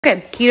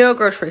Okay, keto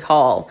grocery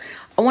haul.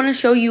 I want to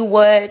show you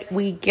what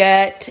we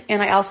get,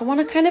 and I also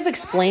want to kind of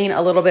explain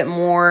a little bit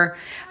more.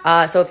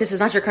 So if this is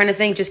not your kind of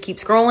thing, just keep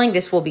scrolling.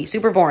 This will be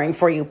super boring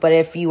for you. But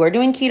if you are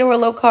doing keto or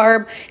low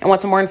carb and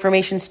want some more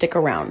information, stick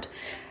around.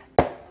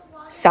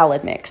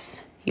 Salad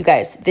mix. You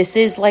guys, this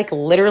is like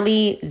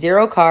literally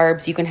 0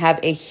 carbs. You can have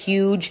a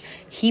huge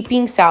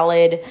heaping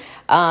salad.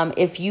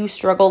 If you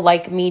struggle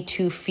like me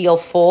to feel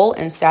full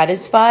and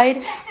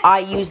satisfied, I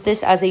use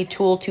this as a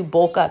tool to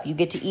bulk up. You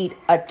get to eat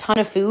a ton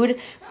of food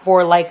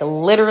for like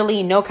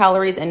literally no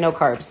calories and no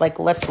carbs. Like,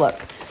 let's look.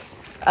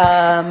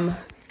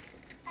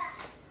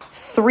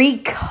 3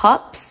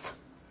 cups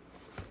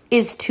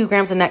is 2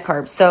 grams of net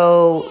carbs.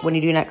 So when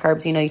you do net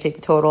carbs, you take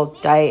the total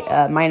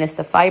diet minus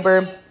the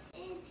fiber.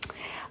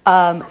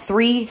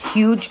 3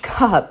 huge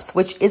cups,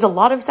 which is a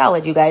lot of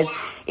salad, you guys,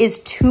 is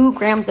 2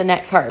 grams of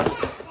net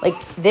carbs. Like,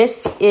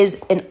 this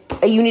is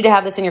you need to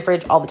have this in your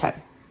fridge all the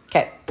time.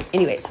 Okay.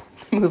 Anyways,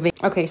 moving.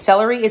 Okay.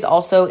 Celery is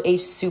also a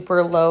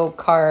super low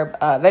carb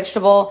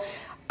vegetable.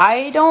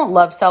 I don't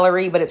love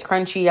celery, but it's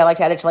crunchy. I like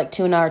to add it to like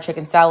tuna or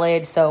chicken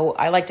salad. So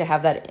I like to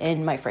have that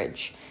in my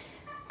fridge.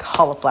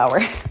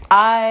 Cauliflower.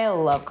 I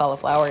love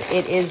cauliflower.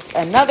 It is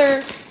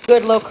another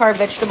good low carb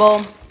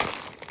vegetable.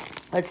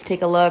 Let's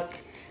take a look.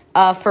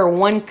 For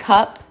 1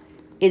 cup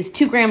is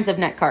 2 grams of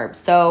net carbs.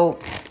 So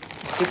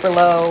super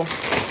low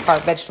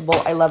carb vegetable.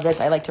 I love this.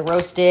 I like to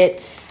roast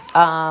it.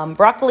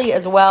 Broccoli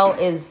as well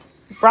is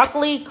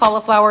broccoli,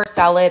 cauliflower,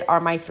 salad are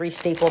my 3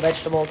 staple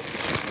vegetables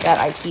that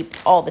I keep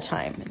all the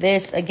time.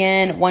 This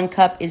again, 1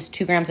 cup is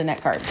 2 grams of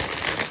net carbs.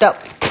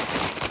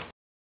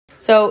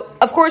 So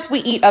of course we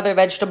eat other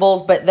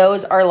vegetables, but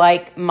those are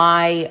like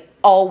my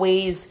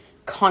always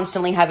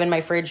constantly have in my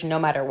fridge no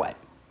matter what.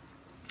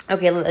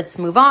 Okay, let's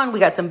move on. We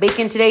got some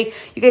bacon today.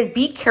 You guys,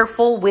 be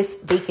careful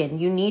with bacon.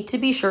 You need to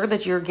be sure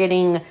that you're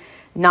getting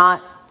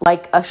not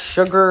like a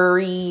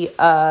sugary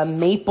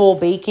maple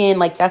bacon.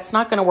 Like, that's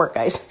not going to work,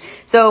 guys.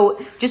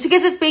 So just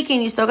because it's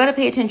bacon, you still got to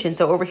pay attention.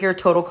 So over here,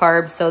 total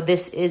carbs. So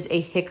this is a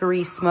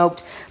hickory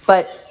smoked.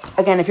 But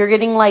again, if you're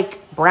getting like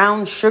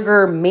brown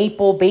sugar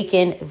maple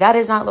bacon, that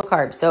is not low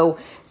carb. So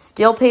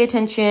still pay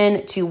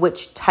attention to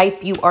which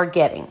type you are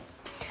getting.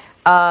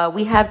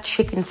 We have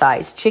chicken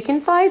thighs.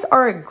 Chicken thighs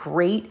are a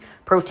great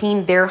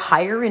protein. They're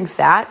higher in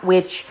fat,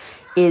 which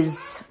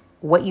is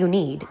what you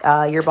need.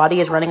 Your body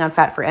is running on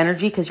fat for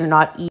energy because you're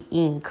not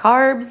eating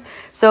carbs.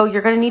 So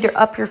you're going to need to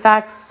up your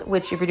fats,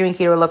 which if you're doing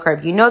keto or low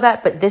carb, you know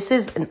that. But this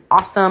is an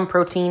awesome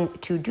protein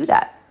to do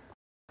that.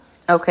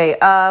 Okay,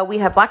 we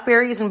have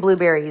blackberries and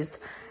blueberries.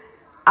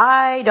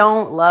 I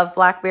don't love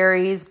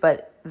blackberries,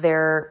 but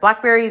they're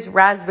blackberries,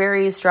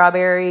 raspberries,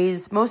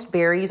 strawberries. Most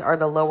berries are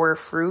the lower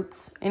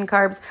fruits in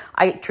carbs.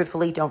 I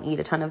truthfully don't eat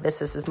a ton of this.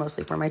 This is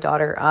mostly for my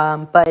daughter.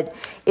 But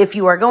if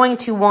you are going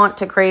to want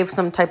to crave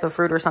some type of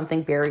fruit or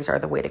something, berries are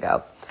the way to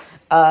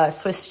go.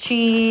 Swiss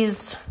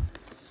cheese.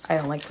 I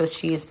don't like Swiss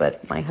cheese,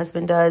 but my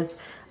husband does.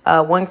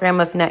 1 gram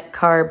of net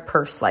carb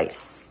per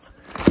slice.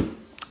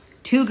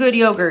 2 good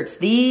yogurts.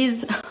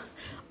 These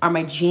are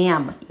my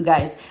jam, you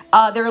guys.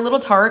 They're a little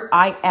tart.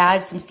 I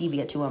add some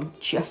stevia to them,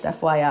 just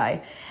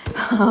FYI.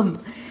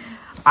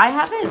 I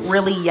haven't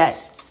really yet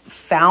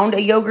found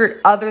a yogurt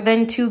other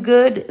than Too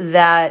Good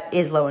that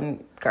is low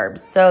in carbs.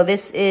 So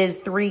this is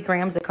 3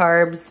 grams of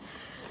carbs.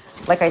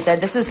 Like I said,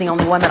 this is the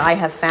only one that I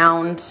have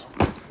found.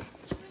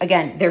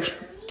 Again, they're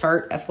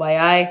tart,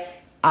 FYI.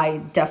 I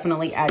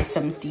definitely add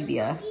some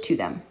stevia to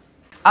them.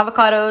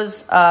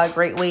 Avocados,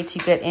 great way to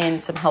get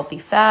in some healthy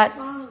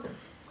fats.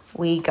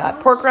 We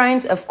got pork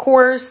rinds, of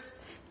course,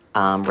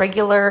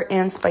 regular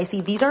and spicy.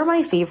 These are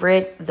my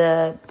favorite,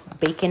 the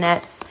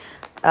baconettes.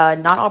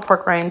 Not all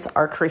pork rinds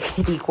are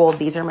created equal.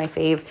 These are my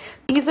fave.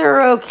 These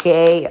are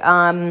okay.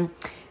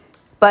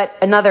 But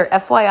another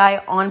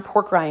FYI on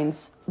pork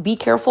rinds, be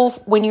careful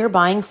when you're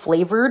buying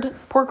flavored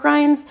pork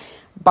rinds.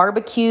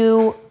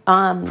 Barbecue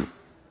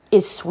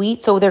is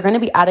sweet, so they're going to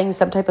be adding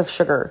some type of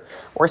sugar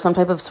or some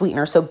type of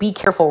sweetener. So be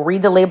careful.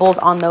 Read the labels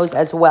on those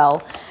as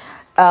well.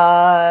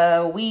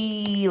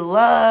 We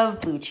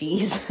love blue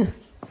cheese.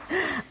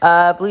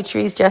 Blue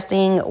cheese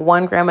jesting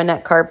 1 gram of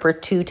net carb per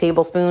 2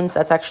 tablespoons.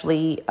 That's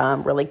actually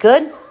really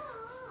good.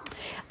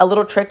 A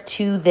little trick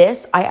to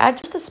this, I add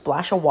just a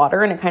splash of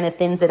water and it kind of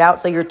thins it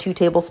out, so your 2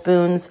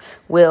 tablespoons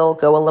will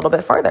go a little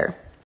bit farther.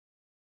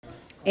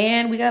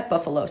 And we got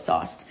buffalo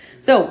sauce.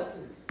 So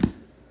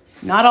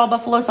not all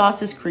buffalo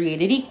sauce is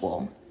created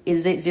equal.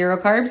 Is it 0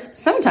 carbs?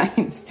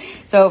 Sometimes.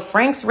 So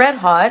Frank's Red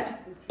Hot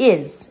it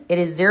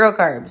is 0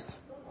 carbs.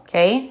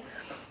 Okay,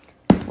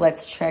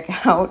 let's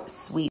check out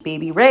Sweet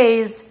Baby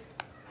Ray's.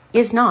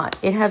 Is not.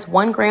 It has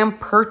 1 gram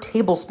per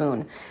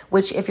tablespoon,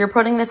 which if you're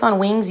putting this on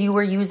wings, you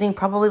were using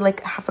probably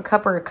like half a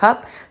cup or a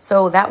cup.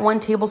 So that 1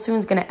 tablespoon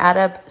is going to add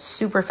up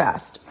super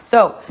fast.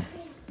 So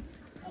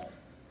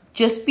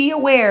just be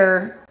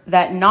aware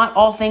that not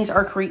all things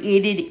are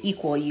created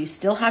equal. You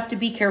still have to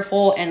be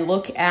careful and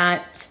look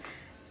at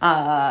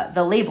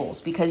the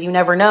labels, because you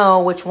never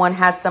know which one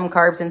has some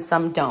carbs and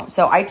some don't.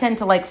 So I tend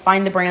to like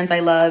find the brands I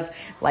love,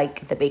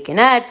 like the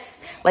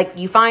Baconettes. Like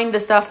you find the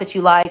stuff that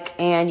you like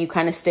and you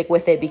kind of stick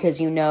with it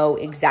because you know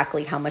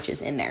exactly how much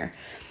is in there.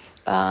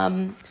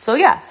 So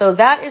yeah, so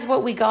that is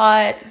what we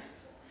got.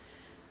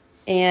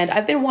 And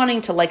I've been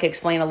wanting to like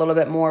explain a little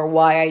bit more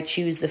why I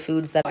choose the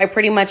foods that I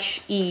pretty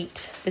much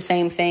eat the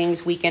same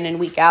things week in and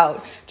week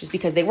out, just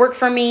because they work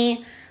for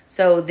me.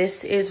 So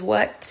this is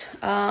what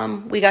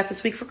we got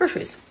this week for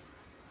groceries.